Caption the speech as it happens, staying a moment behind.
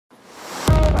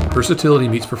Versatility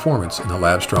meets performance in the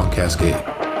LabStrong Cascade.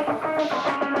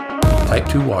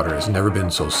 Type II water has never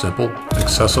been so simple,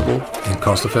 accessible, and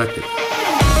cost-effective.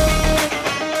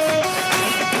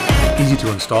 Easy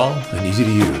to install and easy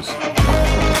to use.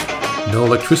 No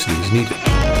electricity is needed.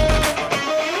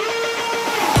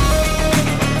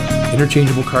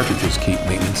 Interchangeable cartridges keep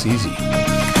maintenance easy.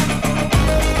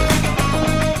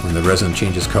 When the resin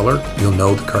changes color, you'll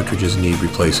know the cartridges need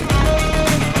replacing.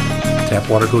 Tap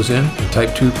water goes in and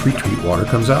Type II pre-treat water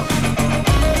comes out.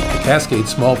 The Cascade's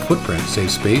small footprint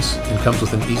saves space and comes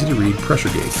with an easy-to-read pressure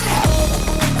gauge.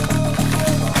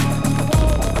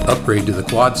 Upgrade to the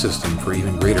quad system for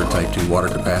even greater Type II water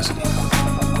capacity.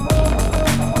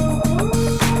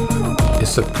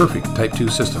 It's the perfect Type II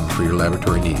system for your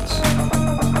laboratory needs.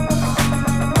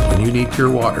 When you need pure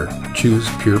water, choose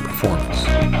pure performance.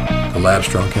 The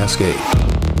LabStrong Cascade.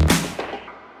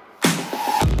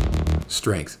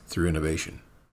 Strength through innovation.